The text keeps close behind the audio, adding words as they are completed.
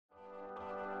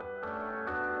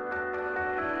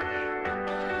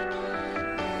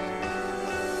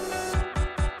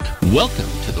Welcome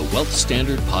to the Wealth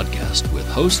Standard Podcast with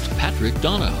host Patrick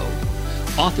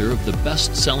Donahoe, author of the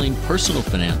best-selling personal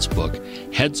finance book,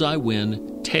 Heads I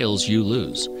Win, Tails You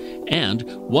Lose, and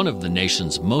one of the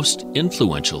nation's most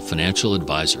influential financial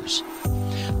advisors.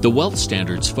 The Wealth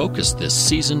Standard's focus this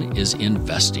season is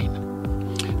investing.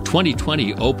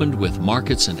 2020 opened with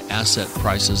markets and asset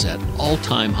prices at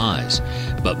all-time highs,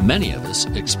 but many of us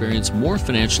experience more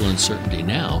financial uncertainty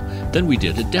now than we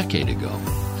did a decade ago.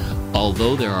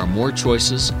 Although there are more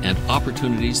choices and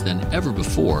opportunities than ever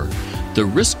before, the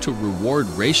risk-to-reward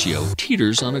ratio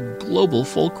teeters on a global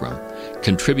fulcrum,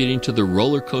 contributing to the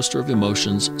roller coaster of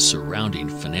emotions surrounding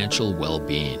financial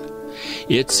well-being.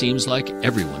 It seems like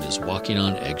everyone is walking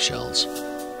on eggshells.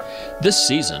 This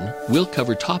season, we'll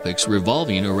cover topics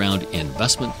revolving around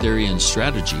investment theory and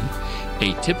strategy,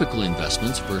 atypical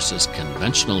investments versus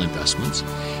conventional investments,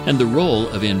 and the role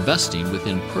of investing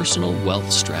within personal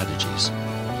wealth strategies.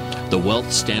 The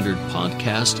Wealth Standard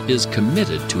Podcast is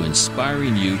committed to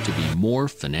inspiring you to be more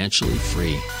financially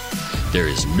free. There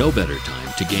is no better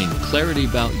time to gain clarity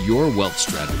about your wealth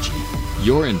strategy,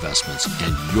 your investments,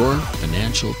 and your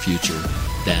financial future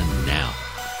than now.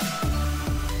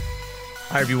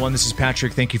 Hi, everyone. This is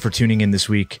Patrick. Thank you for tuning in this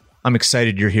week. I'm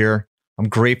excited you're here. I'm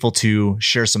grateful to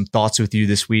share some thoughts with you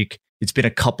this week. It's been a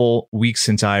couple weeks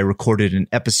since I recorded an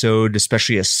episode,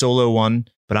 especially a solo one,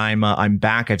 but I'm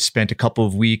back. I've spent a couple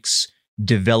of weeks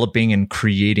developing and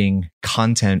creating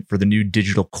content for the new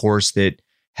digital course that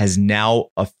has now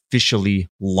officially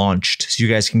launched. So you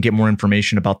guys can get more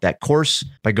information about that course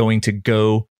by going to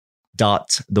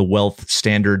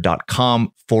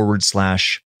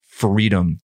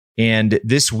go.thewealthstandard.com/freedom. And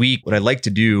this week, what I'd like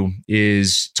to do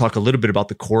is talk a little bit about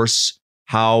the course,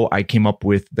 how I came up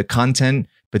with the content,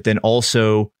 but then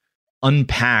also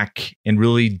unpack and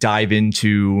really dive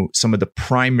into some of the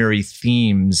primary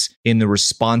themes in the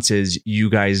responses you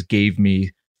guys gave me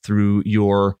through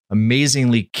your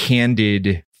amazingly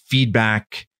candid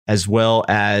feedback, as well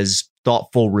as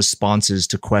thoughtful responses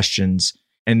to questions.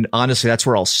 And honestly, that's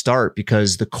where I'll start,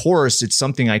 because the course, it's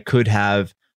something I could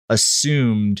have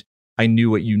assumed I knew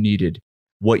what you needed,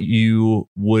 what you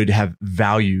would have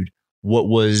valued, what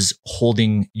was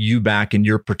holding you back in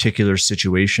your particular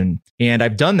situation. And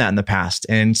I've done that in the past,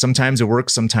 and sometimes it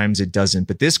works, sometimes it doesn't.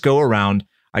 But this go around,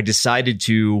 I decided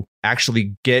to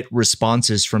actually get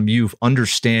responses from you,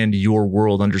 understand your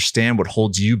world, understand what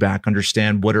holds you back,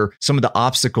 understand what are some of the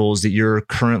obstacles that you're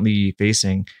currently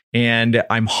facing. And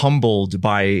I'm humbled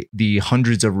by the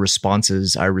hundreds of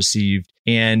responses I received.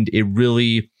 And it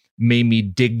really made me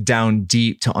dig down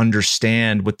deep to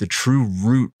understand what the true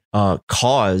root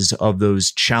cause of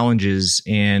those challenges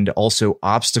and also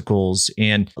obstacles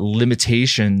and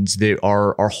limitations that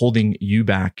are holding you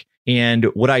back. And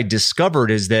what I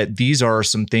discovered is that these are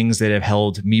some things that have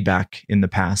held me back in the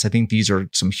past. I think these are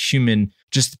some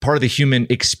just part of the human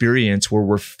experience where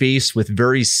we're faced with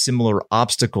very similar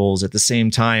obstacles. At the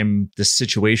same time, the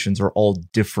situations are all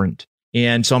different.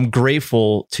 And so I'm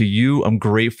grateful to you. I'm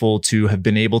grateful to have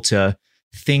been able to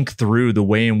think through the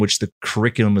way in which the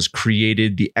curriculum was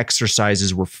created, the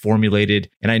exercises were formulated.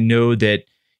 And I know that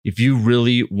if you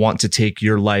really want to take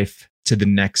your life to the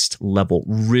next level,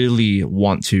 really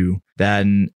want to,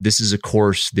 then this is a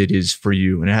course that is for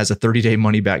you. And it has a 30-day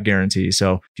money-back guarantee.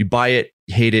 So if you buy it,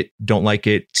 hate it, don't like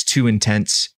it, it's too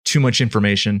intense, too much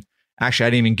information. Actually,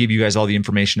 I didn't even give you guys all the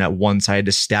information at once. I had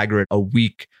to stagger it a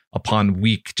week upon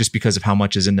week just because of how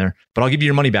much is in there. But I'll give you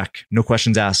your money back, no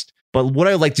questions asked. But what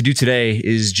I'd like to do today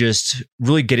is just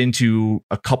really get into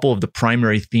a couple of the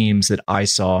primary themes that I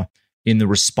saw in the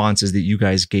responses that you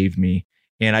guys gave me.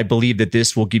 And I believe that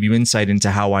this will give you insight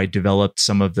into how I developed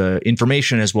some of the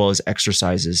information as well as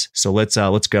exercises. So let's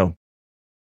go.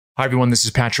 Hi, everyone. This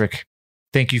is Patrick.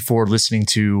 Thank you for listening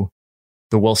to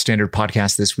the Wealth Standard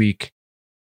Podcast this week.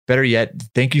 Better yet,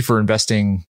 thank you for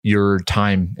investing your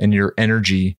time and your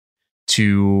energy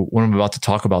to what I'm about to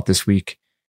talk about this week.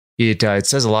 It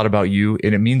says a lot about you,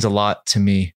 and it means a lot to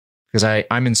me because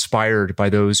I'm inspired by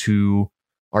those who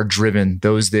are driven,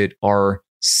 those that are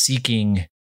seeking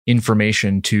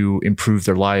information to improve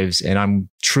their lives. And I'm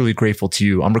truly grateful to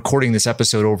you. I'm recording this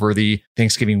episode over the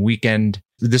Thanksgiving weekend.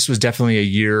 This was definitely a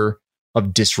year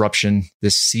of disruption.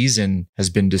 This season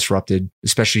has been disrupted,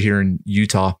 especially here in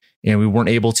Utah. And we weren't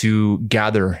able to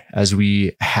gather as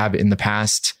we have in the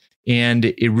past. And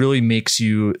it really makes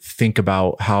you think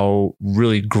about how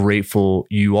really grateful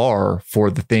you are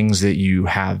for the things that you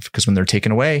have, because when they're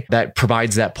taken away, that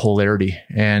provides that polarity.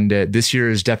 And this year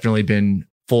has definitely been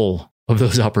full of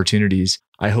those opportunities.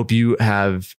 I hope you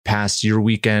have passed your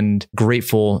weekend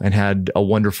grateful and had a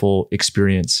wonderful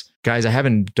experience. Guys, I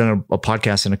haven't done a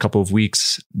podcast in a couple of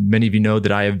weeks. Many of you know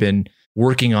that I have been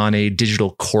working on a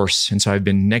digital course. And so I've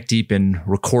been neck deep in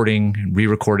recording and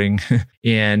re-recording,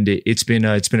 and it's been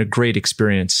a great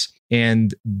experience.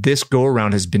 And this go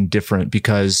around has been different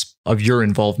because of your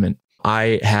involvement.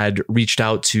 I had reached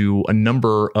out to a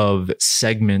number of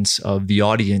segments of the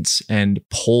audience and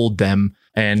polled them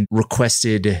and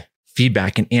requested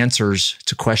feedback and answers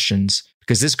to questions.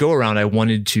 Because this go around, I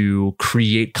wanted to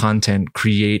create content,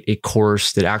 create a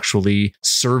course that actually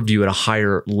served you at a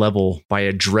higher level by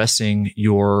addressing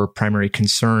your primary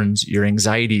concerns, your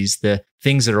anxieties, the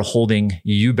things that are holding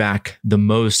you back the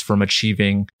most from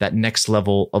achieving that next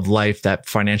level of life, that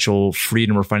financial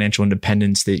freedom or financial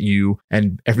independence that you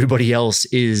and everybody else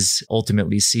is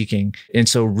ultimately seeking. And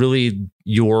so really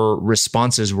your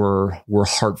responses were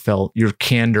heartfelt. Your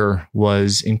candor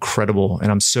was incredible.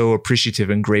 And I'm so appreciative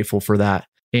and grateful for that.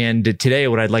 And today,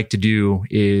 what I'd like to do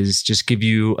is just give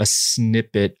you a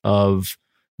snippet of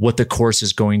what the course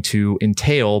is going to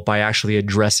entail by actually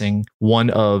addressing one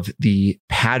of the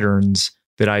patterns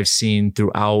that I've seen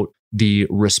throughout the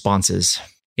responses.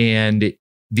 And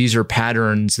these are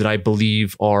patterns that I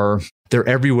believe they're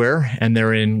everywhere and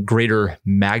they're in greater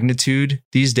magnitude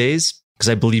these days. Because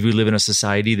I believe we live in a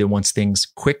society that wants things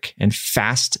quick and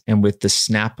fast and with the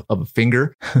snap of a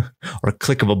finger or a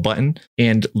click of a button,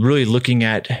 and really looking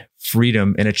at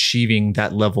freedom and achieving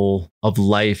that level of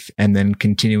life and then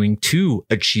continuing to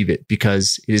achieve it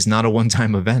because it is not a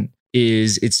one-time event.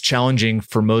 It's challenging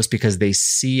for most because they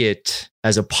see it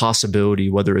as a possibility,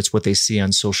 whether it's what they see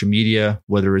on social media,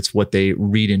 whether it's what they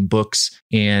read in books.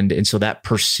 And so that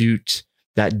pursuit,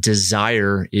 that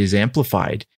desire is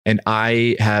amplified. And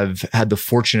I have had the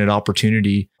fortunate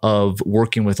opportunity of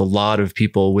working with a lot of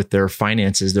people with their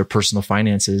finances, their personal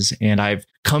finances. And I've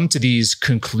come to these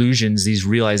conclusions, these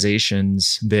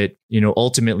realizations that,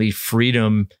 ultimately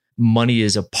freedom, money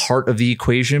is a part of the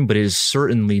equation, but it is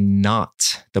certainly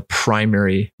not the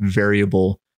primary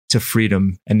variable to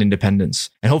freedom and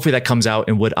independence. And hopefully that comes out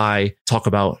in what I talk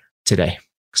about today.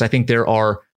 Because I think there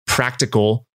are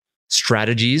practical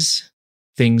strategies,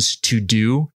 things to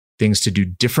do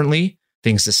differently,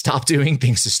 things to stop doing,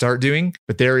 things to start doing.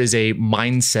 But there is a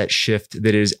mindset shift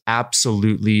that is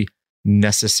absolutely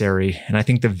necessary. And I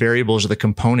think the variables or the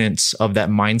components of that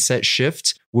mindset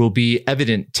shift will be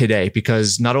evident today,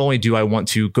 because not only do I want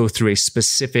to go through a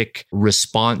specific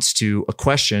response to a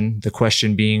question, the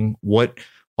question being, what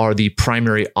are the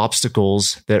primary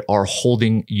obstacles that are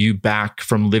holding you back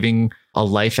from living a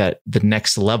life at the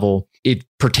next level? It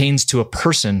pertains to a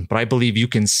person, but I believe you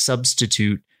can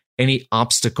substitute any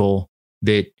obstacle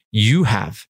that you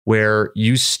have where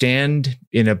you stand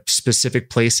in a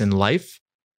specific place in life.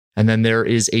 And then there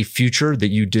is a future that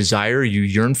you desire, you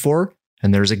yearn for,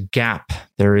 and there's a gap.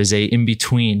 There is a in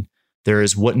between. There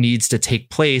is what needs to take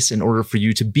place in order for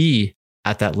you to be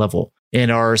at that level.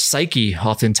 And our psyche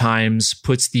oftentimes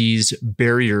puts these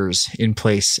barriers in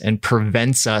place and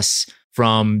prevents us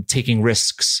from taking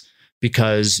risks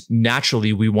because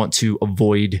naturally we want to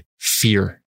avoid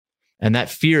fear. And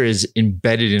that fear is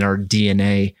embedded in our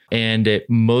DNA. And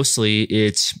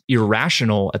it's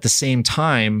irrational at the same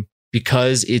time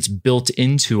because it's built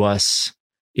into us.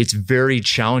 It's very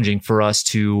challenging for us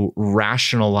to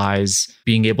rationalize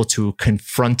being able to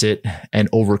confront it and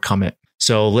overcome it.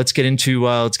 So let's get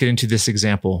into this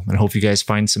example, and I hope you guys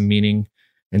find some meaning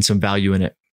and some value in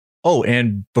it. Oh,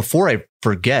 and before I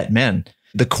forget,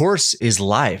 the course is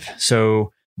live.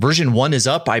 So version 1 is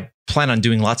up. I plan on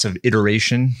doing lots of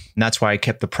iteration. And that's why I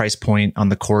kept the price point on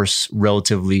the course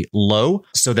relatively low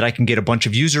so that I can get a bunch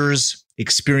of users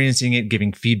experiencing it,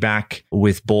 giving feedback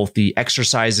with both the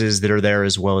exercises that are there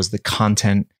as well as the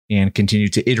content, and continue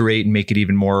to iterate and make it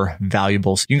even more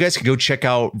valuable. So you guys can go check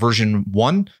out version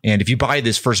 1. And if you buy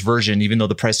this first version, even though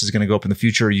the price is going to go up in the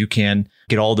future, you can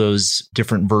get all those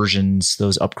different versions,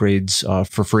 those upgrades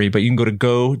for free. But you can go to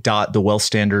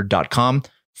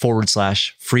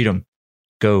go.thewealthstandard.com/freedom.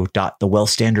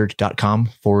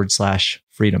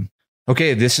 go.thewealthstandard.com/freedom.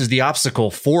 Okay, this is the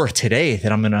obstacle for today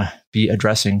that I'm going to be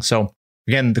addressing. So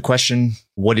again, the question,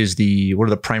 what are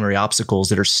the primary obstacles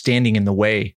that are standing in the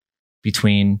way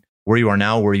between where you are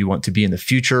now, where you want to be in the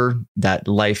future, that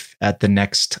life at the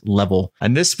next level?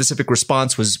 And this specific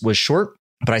response was short,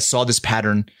 but I saw this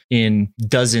pattern in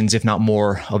dozens, if not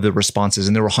more, of the responses.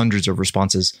 And there were hundreds of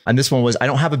responses. And this one was, I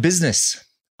don't have a business.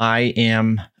 I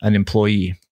am an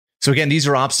employee. So again, these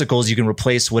are obstacles. You can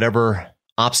replace whatever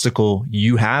obstacle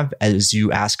you have as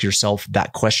you ask yourself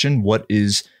that question. What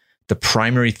is the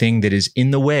primary thing that is in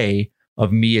the way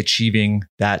of me achieving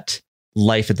that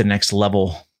life at the next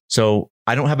level. So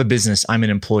I don't have a business. I'm an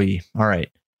employee. All right.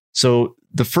 So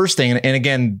the first thing, and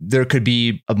again, there could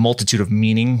be a multitude of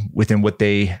meaning within what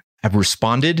they have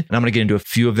responded. And I'm going to get into a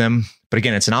few of them. But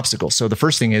again, it's an obstacle. So the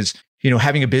first thing is,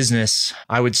 having a business,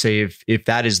 I would say if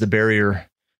that is the barrier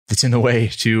that's in the way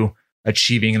to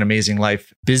achieving an amazing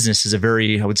life, business is a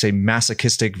very, I would say,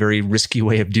 masochistic, very risky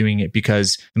way of doing it,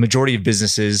 because the majority of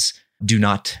businesses do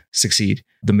not succeed.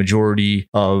 The majority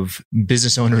of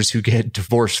business owners who get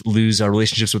divorced lose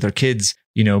relationships with their kids,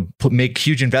 make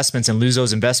huge investments and lose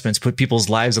those investments, put people's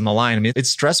lives on the line. I mean, it's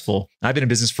stressful. I've been in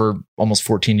business for almost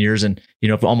 14 years and,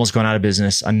 I've almost gone out of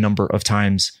business a number of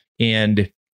times.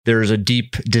 And there's a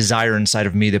deep desire inside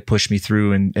of me that pushed me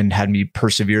through and had me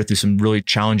persevere through some really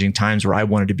challenging times where I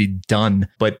wanted to be done.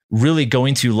 But really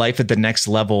going to life at the next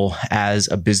level as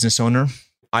a business owner,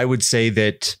 I would say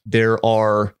that there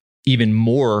are even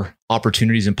more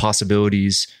opportunities and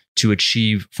possibilities to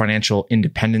achieve financial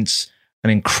independence,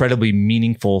 an incredibly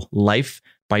meaningful life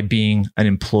by being an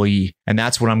employee. And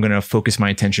that's what I'm going to focus my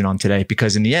attention on today,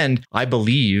 because in the end, I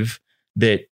believe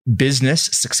that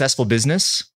successful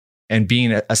business, and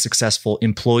being a successful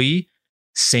employee,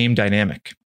 same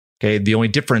dynamic. Okay. The only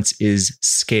difference is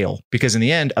scale, because in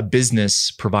the end, a business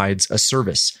provides a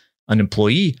service. An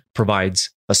employee provides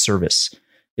a service.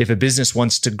 If a business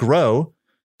wants to grow,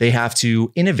 they have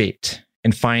to innovate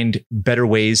and find better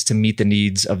ways to meet the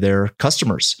needs of their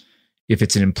customers. If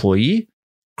it's an employee,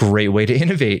 great way to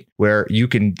innovate, where you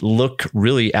can look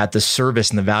really at the service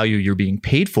and the value you're being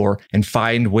paid for and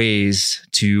find ways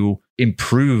to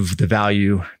improve the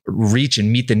value, reach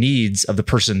and meet the needs of the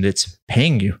person that's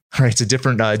paying you. Right? It's a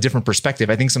different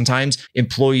perspective. I think sometimes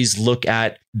employees look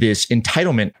at this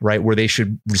entitlement, right, where they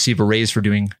should receive a raise for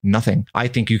doing nothing. I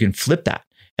think you can flip that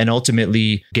and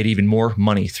ultimately get even more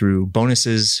money through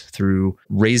bonuses, through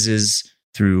raises,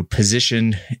 through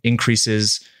position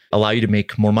increases, allow you to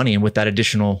make more money. And with that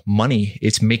additional money,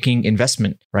 it's making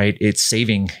investment, right? It's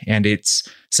saving, and it's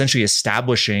essentially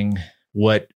establishing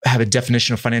what have a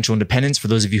definition of financial independence. For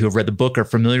those of you who have read the book are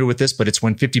familiar with this, but it's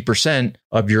when 50%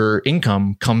 of your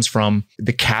income comes from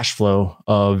the cash flow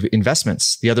of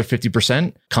investments. The other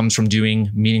 50% comes from doing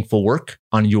meaningful work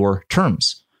on your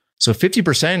terms. So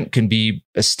 50% can be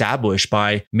established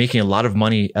by making a lot of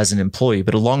money as an employee,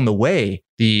 but along the way,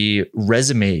 the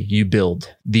resume you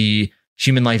build, the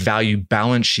human life value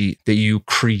balance sheet that you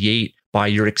create by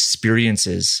your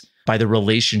experiences, by the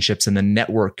relationships and the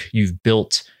network you've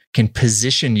built, can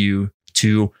position you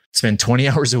to spend 20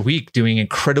 hours a week doing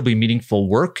incredibly meaningful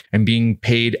work and being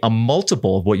paid a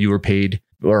multiple of what you were paid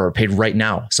or are paid right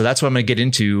now. So that's what I'm going to get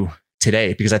into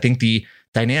today, because I think the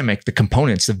dynamic, the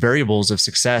components, the variables of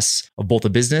success of both a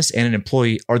business and an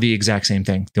employee are the exact same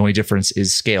thing. The only difference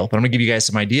is scale. But I'm going to give you guys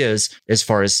some ideas as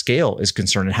far as scale is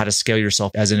concerned and how to scale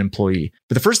yourself as an employee.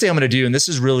 But the first thing I'm going to do, and this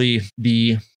is really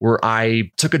where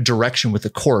I took a direction with the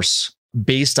course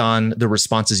based on the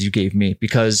responses you gave me,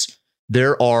 because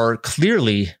there are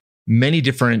clearly many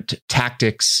different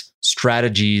tactics,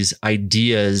 strategies,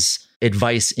 ideas,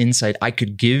 advice, insight I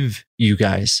could give you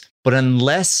guys. But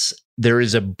unless there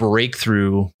is a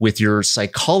breakthrough with your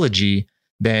psychology,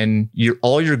 then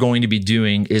all you're going to be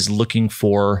doing is looking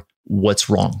for what's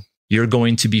wrong. You're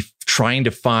going to be trying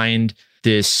to find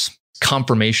this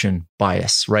confirmation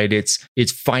bias, right?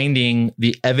 It's finding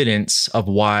the evidence of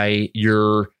why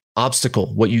your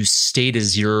obstacle, what you state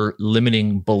as your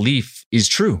limiting belief, is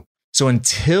true. So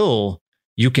until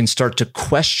you can start to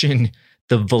question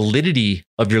the validity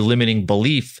of your limiting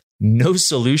belief, no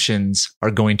solutions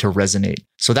are going to resonate.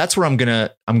 So that's where I'm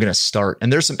gonna start.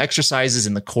 And there's some exercises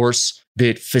in the course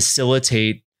that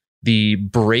facilitate the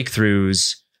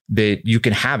breakthroughs that you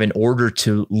can have in order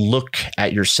to look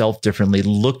at yourself differently,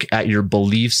 look at your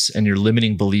beliefs and your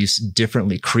limiting beliefs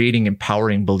differently, creating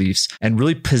empowering beliefs, and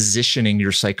really positioning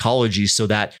your psychology so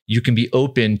that you can be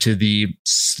open to the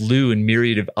slew and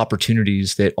myriad of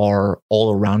opportunities that are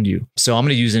all around you. So I'm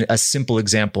going to use a simple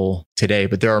example today,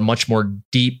 but there are much more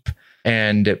deep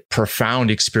and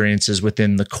profound experiences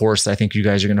within the course that I think you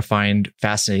guys are going to find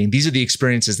fascinating. These are the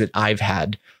experiences that I've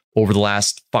had over the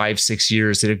last 5-6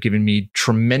 years that have given me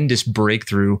tremendous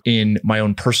breakthrough in my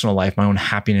own personal life, my own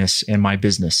happiness, and my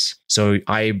business. So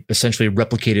I essentially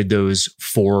replicated those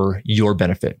for your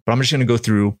benefit. But I'm just going to go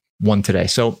through one today.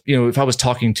 So, if I was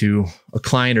talking to a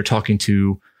client or talking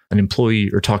to an employee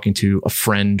or talking to a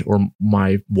friend or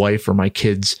my wife or my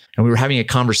kids, and we were having a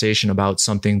conversation about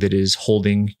something that is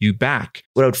holding you back,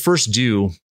 what I would first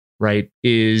do, right,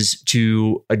 is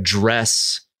to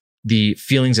address the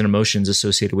feelings and emotions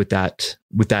associated with that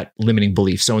limiting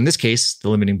belief. So in this case, the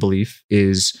limiting belief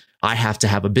is, I have to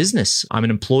have a business. I'm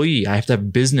an employee. I have to have a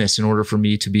business in order for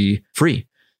me to be free.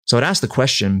 So I'd ask the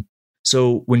question,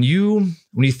 so when you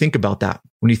think about that,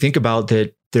 when you think about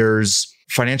that there's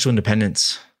financial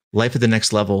independence, life at the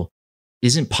next level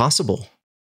isn't possible,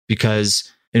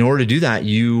 because in order to do that,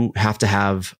 you have to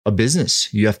have a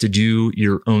business. You have to do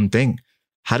your own thing.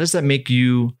 How does that make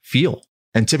you feel?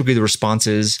 And typically the response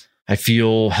is, I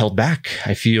feel held back.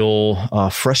 I feel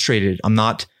frustrated. I'm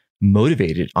not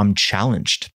motivated. I'm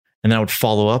challenged. And then I would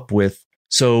follow up with,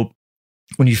 so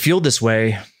when you feel this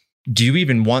way, do you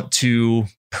even want to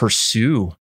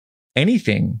pursue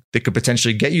anything that could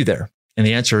potentially get you there? And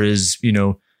the answer is,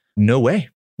 no way.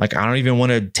 Like, I don't even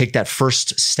want to take that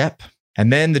first step.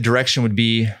 And then the direction would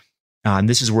be, and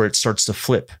this is where it starts to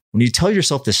flip. When you tell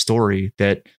yourself this story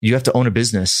that you have to own a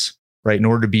business, right, in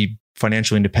order to be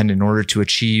financially independent, in order to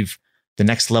achieve the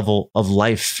next level of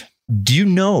life, do you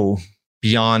know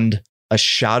beyond a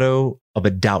shadow of a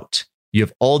doubt, you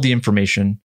have all the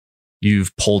information,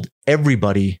 you've polled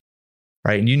everybody,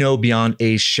 right? And you know beyond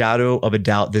a shadow of a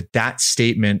doubt that that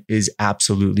statement is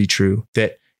absolutely true,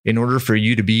 that in order for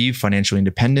you to be financially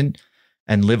independent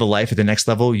and live a life at the next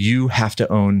level, you have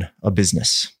to own a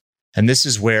business. And this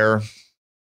is where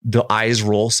the eyes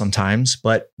roll sometimes,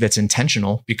 but that's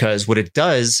intentional, because what it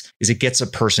does is it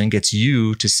gets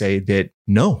you to say that,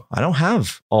 no, I don't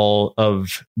have all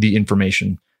of the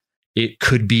information. It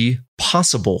could be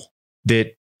possible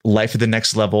that life at the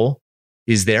next level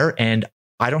is there, and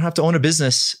I don't have to own a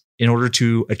business in order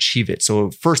to achieve it.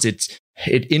 So first, it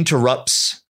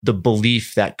interrupts the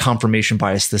belief, that confirmation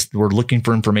bias, this we're looking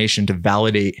for information to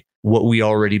validate what we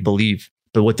already believe.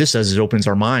 But what this does is it opens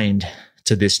our mind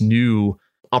to this new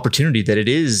opportunity that it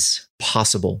is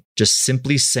possible. Just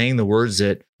simply saying the words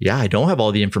that, yeah, I don't have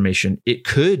all the information. It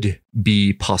could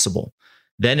be possible.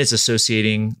 Then it's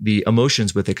associating the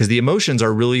emotions with it, because the emotions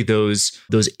are really those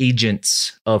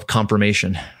agents of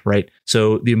confirmation, right?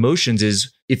 So the emotions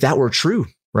is, if that were true,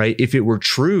 right? If it were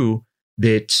true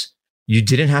that you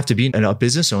didn't have to be a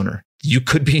business owner, you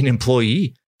could be an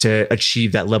employee to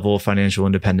achieve that level of financial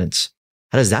independence.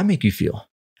 How does that make you feel?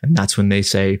 And that's when they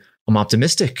say, I'm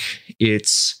optimistic.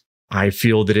 I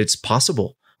feel that it's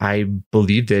possible. I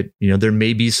believe that, there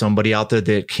may be somebody out there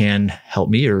that can help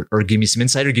me or give me some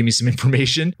insight or give me some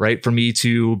information, right? For me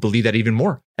to believe that even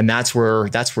more. And that's where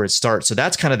it starts. So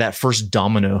that's kind of that first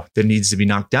domino that needs to be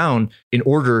knocked down in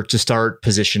order to start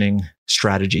positioning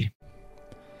strategy.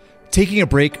 Taking a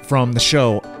break from the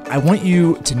show, I want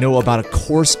you to know about a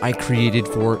course I created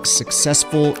for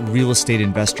successful real estate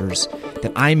investors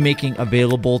that I'm making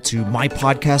available to my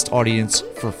podcast audience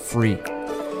for free.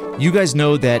 You guys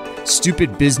know that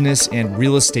stupid business and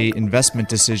real estate investment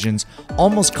decisions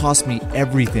almost cost me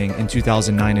everything in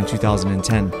 2009 and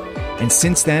 2010. And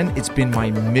since then, it's been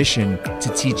my mission to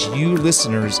teach you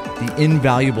listeners the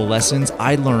invaluable lessons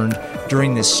I learned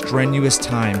during this strenuous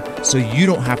time, so you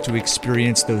don't have to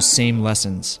experience those same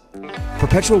lessons.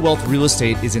 Perpetual Wealth Real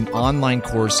Estate is an online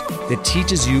course that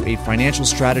teaches you a financial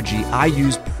strategy I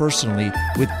use personally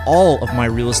with all of my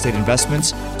real estate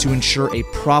investments to ensure a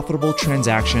profitable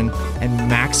transaction and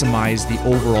maximize the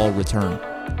overall return.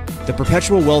 The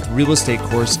Perpetual Wealth Real Estate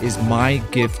course is my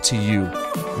gift to you.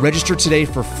 Register today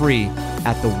for free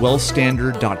at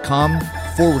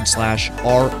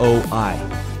thewealthstandard.com/ROI.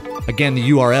 Again, the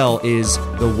URL is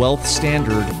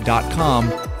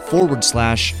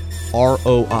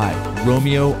thewealthstandard.com/ROI.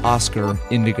 Romeo, Oscar,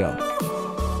 Indigo.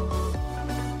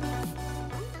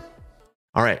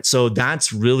 All right. So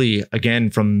that's really, again,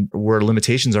 from where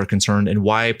limitations are concerned, and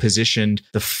why I positioned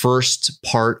the first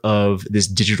part of this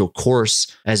digital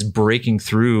course as breaking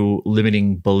through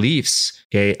limiting beliefs.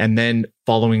 Okay. And then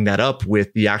following that up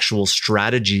with the actual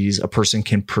strategies a person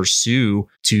can pursue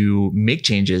to make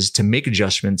changes, to make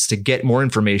adjustments, to get more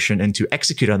information and to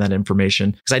execute on that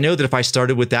information. Because I know that if I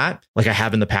started with that, like I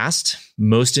have in the past,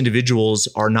 most individuals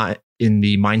are not in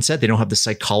the mindset, they don't have the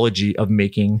psychology of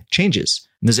making changes.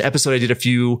 And there's an episode I did a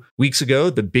few weeks ago.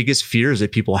 The biggest fears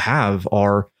that people have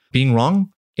are being wrong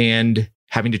and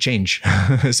having to change.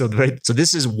 So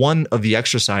this is one of the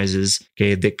exercises,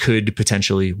 okay, that could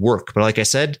potentially work. But like I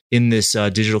said, in this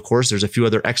digital course, there's a few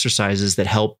other exercises that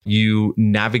help you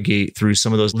navigate through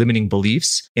some of those limiting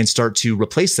beliefs and start to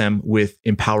replace them with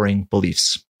empowering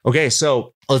beliefs. Okay,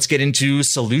 so let's get into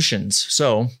solutions.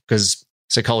 So, because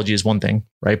psychology is one thing,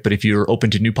 right? But if you're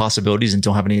open to new possibilities and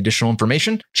don't have any additional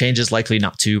information, change is likely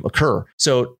not to occur.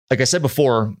 So like I said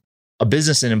before, a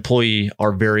business and employee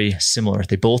are very similar.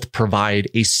 They both provide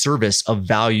a service of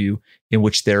value in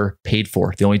which they're paid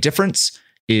for. The only difference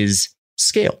is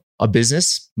scale. a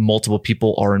business, multiple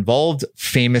people are involved.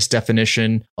 Famous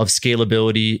definition of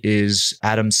scalability is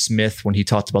Adam Smith when he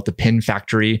talked about the pin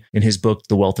factory in his book,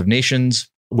 The Wealth of Nations,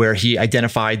 where he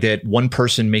identified that one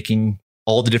person making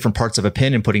all the different parts of a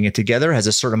pin and putting it together has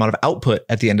a certain amount of output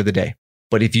at the end of the day.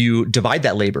 But if you divide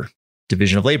that labor,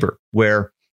 division of labor,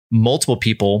 where multiple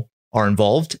people are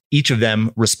involved, each of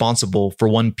them responsible for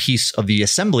one piece of the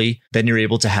assembly, then you're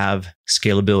able to have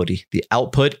scalability. The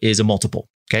output is a multiple.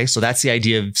 Okay. So that's the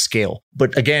idea of scale.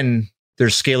 But again,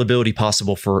 there's scalability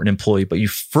possible for an employee, but you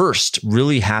first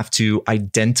really have to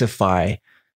identify,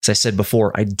 as I said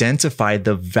before, identify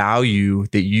the value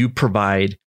that you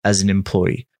provide as an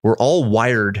employee. We're all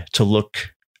wired to look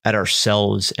at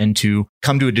ourselves and to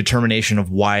come to a determination of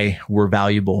why we're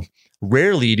valuable.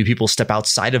 Rarely do people step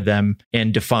outside of them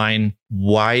and define,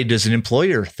 why does an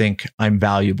employer think I'm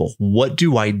valuable? What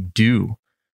do I do?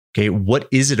 Okay. What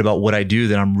is it about what I do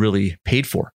that I'm really paid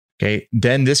for? Okay.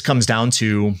 Then this comes down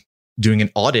to doing an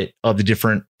audit of the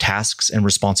different tasks and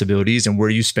responsibilities and where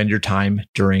you spend your time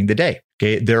during the day.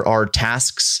 Okay. There are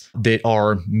tasks that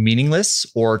are meaningless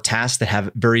or tasks that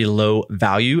have very low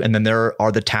value. And then there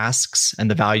are the tasks and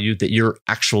the value that you're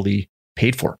actually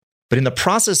paid for. But in the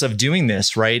process of doing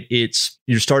this, right,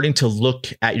 you're starting to look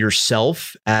at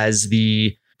yourself as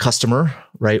the customer,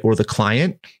 right, or the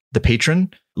client, the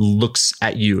patron looks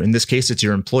at you. In this case, it's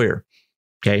your employer.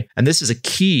 Okay. And this is a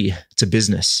key to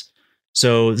business.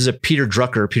 So this is a Peter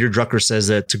Drucker. Peter Drucker says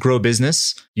that to grow a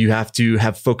business, you have to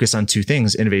have focus on two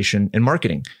things, innovation and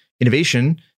marketing.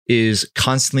 Innovation is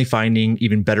constantly finding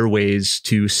even better ways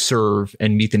to serve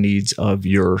and meet the needs of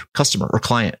your customer or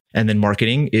client. And then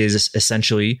marketing is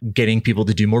essentially getting people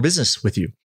to do more business with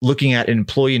you. Looking at an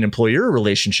employee and employer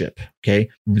relationship, okay,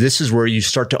 this is where you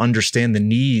start to understand the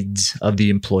needs of the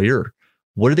employer.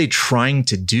 What are they trying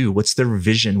to do? What's their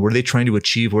vision? What are they trying to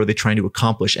achieve? What are they trying to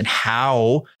accomplish? And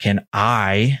how can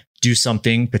I do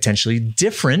something potentially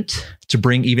different to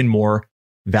bring even more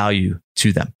value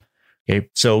to them? Okay.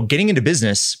 So getting into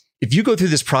business, if you go through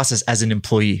this process as an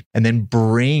employee and then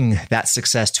bring that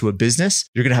success to a business,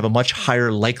 you're going to have a much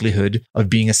higher likelihood of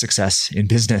being a success in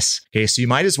business. Okay. So you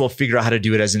might as well figure out how to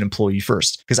do it as an employee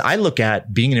first, because I look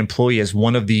at being an employee as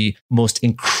one of the most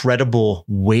incredible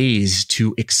ways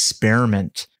to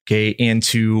experiment. Okay. And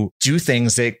to do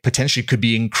things that potentially could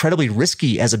be incredibly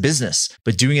risky as a business,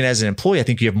 but doing it as an employee, I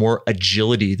think you have more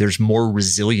agility. There's more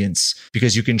resilience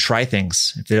because you can try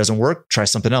things. If it doesn't work, try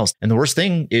something else. And the worst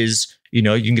thing is, you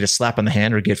can get a slap on the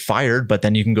hand or get fired, but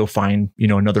then you can go find,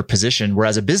 another position.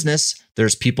 Whereas a business,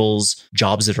 there's people's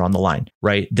jobs that are on the line,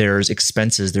 right? There's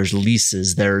expenses, there's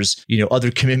leases, there's, other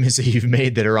commitments that you've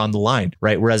made that are on the line,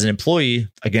 right? Whereas an employee,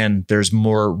 again, there's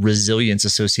more resilience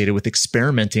associated with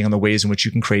experimenting on the ways in which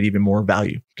you can create even more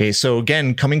value. Okay. So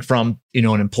again, coming from, an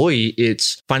employee,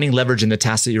 it's finding leverage in the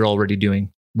tasks that you're already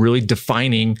doing, really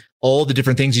defining all the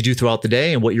different things you do throughout the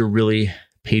day and what you're really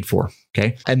paid for.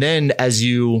 Okay. And then as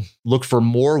you look for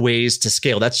more ways to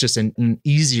scale, that's just an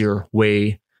easier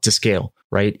way to scale,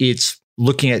 right? It's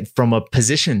looking at from a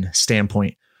position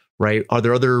standpoint, right? Are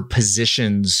there other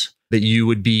positions that you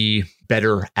would be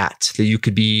better at, that you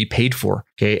could be paid for?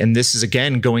 Okay. And this is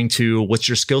again going to what's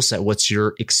your skill set? What's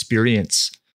your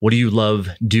experience? What do you love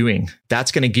doing?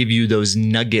 That's going to give you those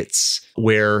nuggets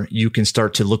where you can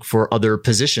start to look for other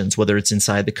positions, whether it's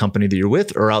inside the company that you're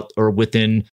with or out or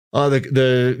within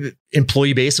the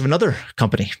employee base of another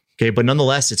company. Okay. But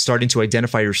nonetheless, it's starting to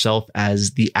identify yourself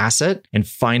as the asset and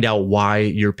find out why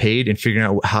you're paid and figuring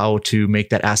out how to make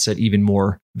that asset even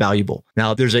more valuable.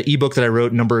 Now, there's an ebook that I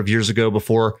wrote a number of years ago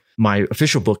before my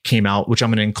official book came out, which I'm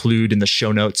going to include in the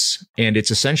show notes. And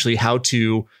it's essentially how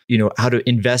to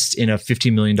invest in a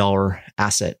 $50 million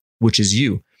asset, which is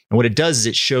you. And what it does is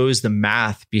it shows the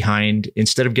math behind,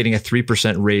 instead of getting a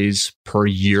 3% raise per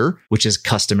year, which is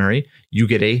customary, you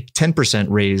get a 10%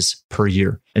 raise per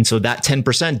year. And so that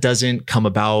 10% doesn't come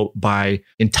about by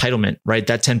entitlement, right?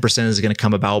 That 10% is going to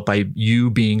come about by you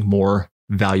being more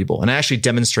valuable. And I actually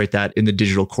demonstrate that in the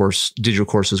digital course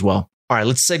as well. All right,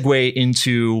 let's segue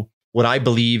into what I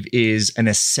believe is an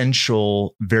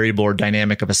essential variable or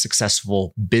dynamic of a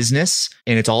successful business.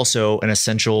 And it's also an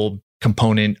essential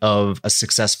component of a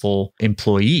successful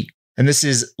employee. And this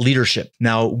is leadership.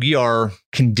 Now, we are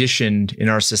conditioned in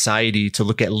our society to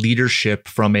look at leadership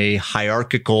from a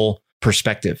hierarchical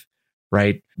perspective,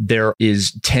 right? There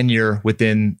is tenure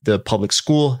within the public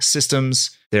school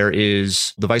systems. There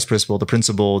is the vice principal, the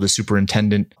principal, the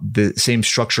superintendent. The same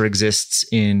structure exists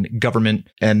in government.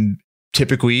 And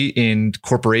typically in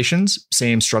corporations,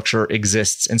 same structure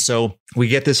exists. And so we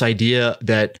get this idea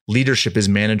that leadership is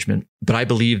management. But I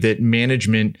believe that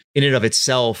management in and of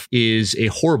itself is a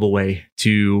horrible way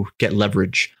to get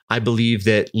leverage. I believe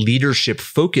that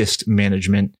leadership-focused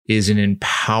management is an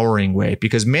empowering way,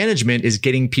 because management is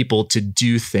getting people to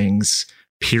do things,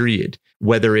 period.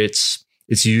 Whether it's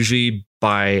usually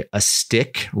by a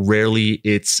stick, rarely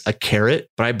it's a carrot.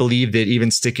 But I believe that even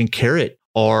stick and carrot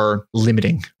are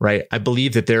limiting, right? I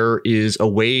believe that there is a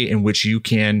way in which you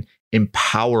can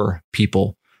empower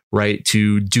people, right,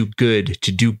 to do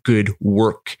good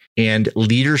work. And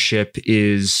leadership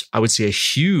is, I would say, a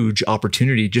huge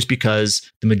opportunity, just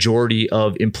because the majority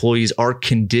of employees are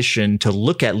conditioned to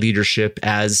look at leadership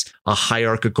as a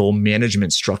hierarchical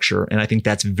management structure. And I think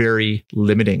that's very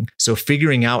limiting. So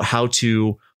figuring out how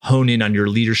to hone in on your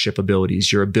leadership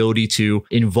abilities, your ability to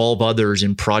involve others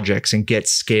in projects and get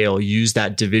scale, use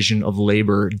that division of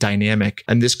labor dynamic.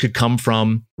 And this could come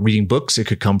from reading books. It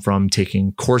could come from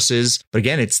taking courses. But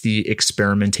again, it's the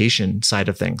experimentation side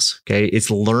of things. Okay.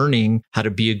 It's learning how to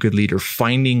be a good leader,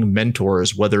 finding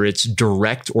mentors, whether it's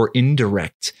direct or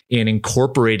indirect, and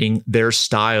incorporating their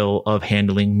style of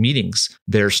handling meetings,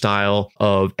 their style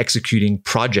of executing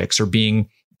projects, or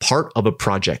being part of a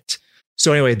project.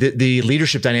 So anyway, the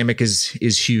leadership dynamic is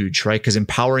huge, right? Because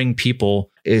empowering people,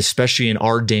 especially in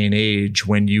our day and age,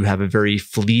 when you have a very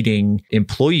fleeting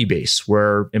employee base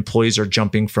where employees are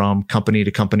jumping from company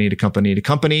to company to company to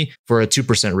company for a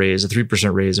 2% raise, a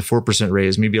 3% raise, a 4%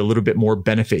 raise, maybe a little bit more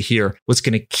benefit here. What's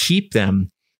going to keep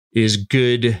them is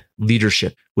good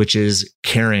leadership, which is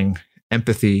caring,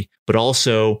 empathy, but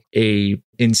also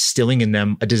instilling in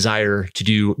them a desire to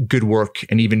do good work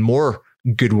and even more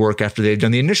good work after they've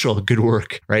done the initial good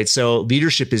work, right? So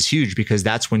leadership is huge, because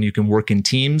that's when you can work in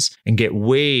teams and get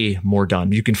way more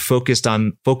done. You can focus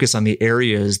on the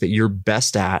areas that you're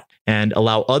best at and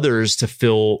allow others to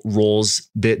fill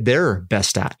roles that they're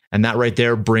best at. And that right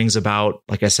there brings about,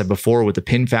 like I said before, with the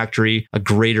Pin Factory, a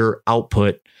greater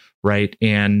output, right?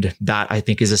 And that I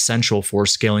think is essential for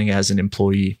scaling as an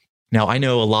employee. Now, I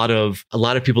know a lot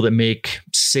of people that make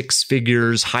six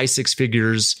figures, high six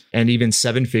figures, and even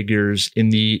seven figures in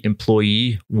the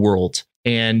employee world.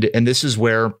 And this is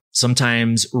where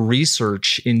sometimes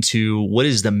research into what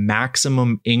is the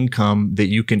maximum income that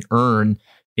you can earn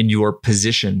in your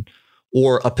position,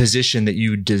 or a position that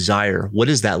you desire. What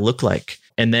does that look like?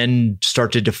 And then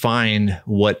start to define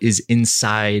what is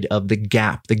inside of the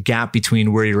gap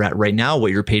between where you're at right now,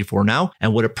 what you're paid for now,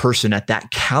 and what a person at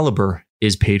that caliber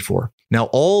is paid for. Now,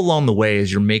 all along the way,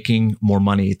 as you're making more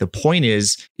money, the point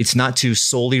is, it's not to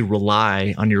solely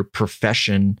rely on your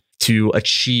profession to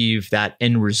achieve that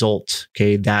end result,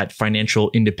 okay, that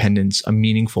financial independence, a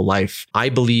meaningful life. I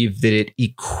believe that it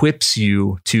equips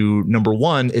you to, number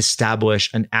one,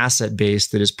 establish an asset base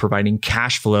that is providing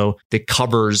cash flow that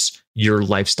covers your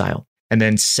lifestyle. And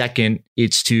then second,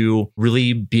 it's to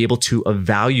really be able to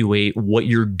evaluate what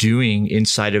you're doing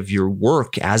inside of your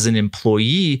work as an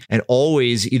employee, and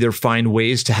always either find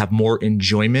ways to have more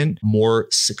enjoyment, more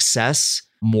success,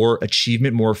 more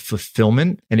achievement, more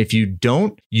fulfillment. And if you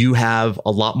don't, you have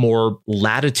a lot more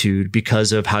latitude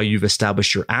because of how you've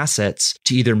established your assets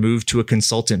to either move to a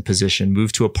consultant position,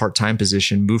 move to a part-time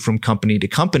position, move from company to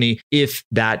company, if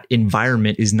that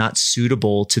environment is not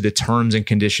suitable to the terms and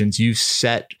conditions you've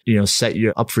set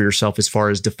you up for yourself as far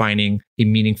as defining a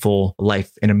meaningful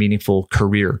life and a meaningful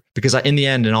career. Because in the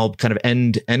end, and I'll kind of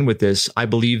end with this, I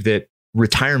believe that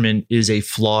retirement is a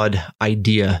flawed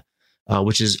idea,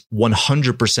 which is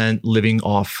 100% living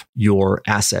off your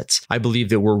assets. I believe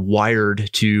that we're wired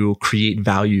to create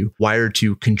value, wired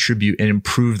to contribute and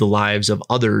improve the lives of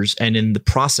others, and in the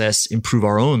process, improve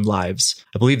our own lives.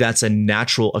 I believe that's a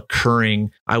natural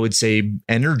occurring, I would say,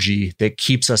 energy that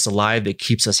keeps us alive, that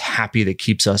keeps us happy, that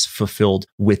keeps us fulfilled.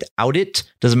 Without it,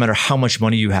 doesn't matter how much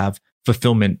money you have,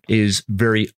 fulfillment is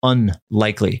very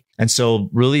unlikely. And so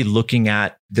really looking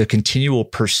at the continual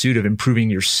pursuit of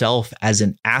improving yourself as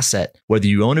an asset, whether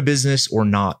you own a business or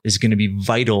not, is going to be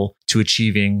vital to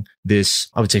achieving this,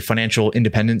 I would say, financial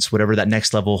independence, whatever that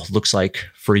next level looks like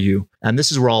for you. And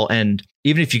this is where I'll end.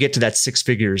 Even if you get to that 6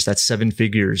 figures, that 7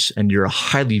 figures, and you're a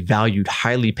highly valued,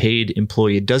 highly paid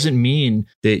employee, it doesn't mean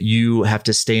that you have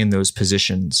to stay in those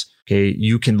positions. Okay.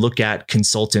 You can look at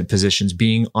consultant positions,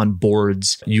 being on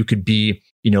boards. You could be,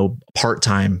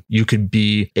 part-time. You could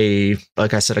be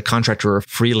like I said, a contractor or a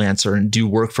freelancer and do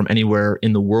work from anywhere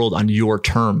in the world on your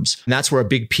terms. And that's where a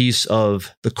big piece of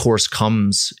the course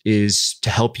comes, is to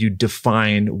help you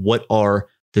define what are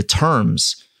the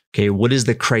terms Okay, what is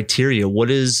the criteria? What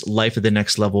does life at the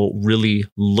next level really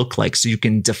look like? So you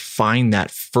can define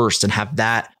that first and have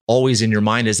that always in your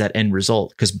mind as that end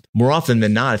result. Because more often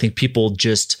than not, I think people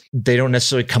they don't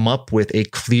necessarily come up with a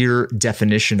clear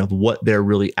definition of what they're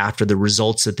really after, the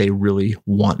results that they really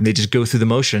want. And they just go through the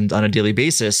motions on a daily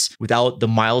basis without the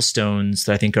milestones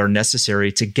that I think are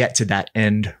necessary to get to that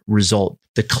end result.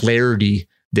 The clarity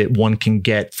that one can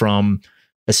get from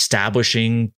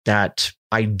establishing that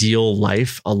ideal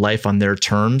life, a life on their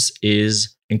terms,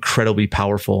 is incredibly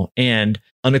powerful. And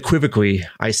unequivocally,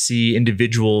 I see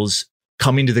individuals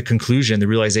coming to the conclusion, the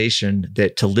realization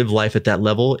that to live life at that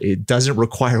level, it doesn't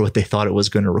require what they thought it was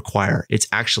going to require. It's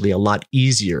actually a lot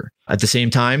easier. At the same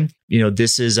time,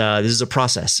 this is a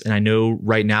process. And I know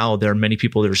right now there are many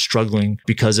people that are struggling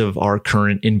because of our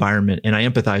current environment. And I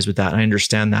empathize with that. I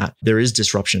understand that there is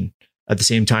disruption. At the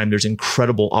same time, there's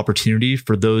incredible opportunity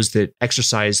for those that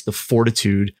exercise the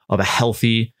fortitude of a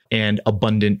healthy and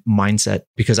abundant mindset,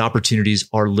 because opportunities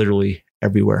are literally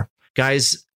everywhere.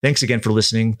 Guys, thanks again for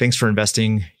listening. Thanks for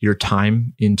investing your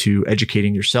time into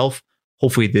educating yourself.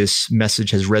 Hopefully this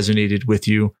message has resonated with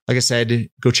you. Like I said,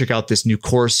 go check out this new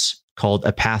course called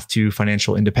A Path to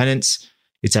Financial Independence.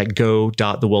 It's at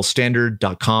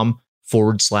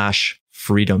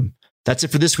go.thewealthstandard.com/freedom. That's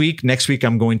it for this week. Next week,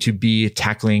 I'm going to be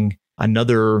tackling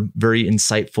another very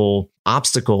insightful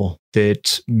obstacle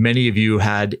that many of you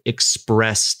had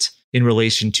expressed in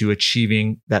relation to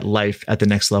achieving that life at the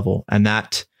next level. And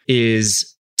that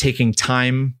is taking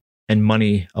time and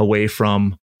money away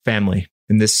from family.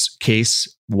 In this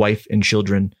case, wife and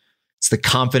children. It's the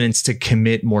confidence to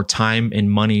commit more time and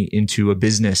money into a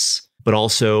business, but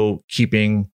also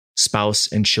keeping spouse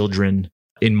and children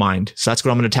in mind. So that's what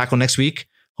I'm going to tackle next week.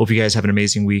 Hope you guys have an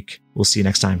amazing week. We'll see you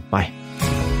next time. Bye.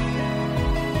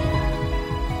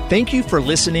 Thank you for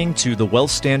listening to the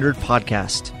Wealth Standard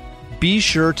Podcast. Be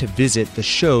sure to visit the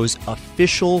show's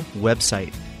official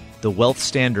website,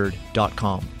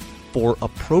 thewealthstandard.com, for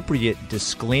appropriate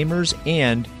disclaimers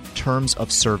and terms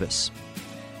of service.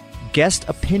 Guest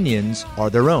opinions are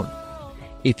their own.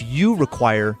 If you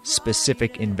require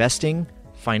specific investing,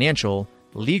 financial,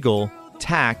 legal,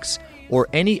 tax, or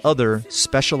any other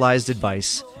specialized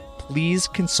advice, please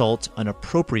consult an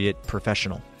appropriate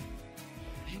professional.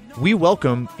 We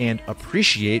welcome and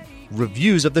appreciate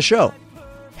reviews of the show.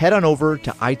 Head on over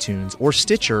to iTunes or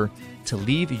Stitcher to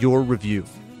leave your review.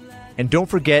 And don't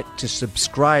forget to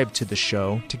subscribe to the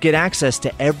show to get access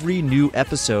to every new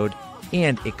episode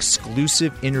and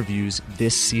exclusive interviews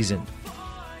this season.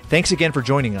 Thanks again for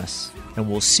joining us, and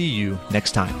we'll see you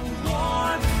next time.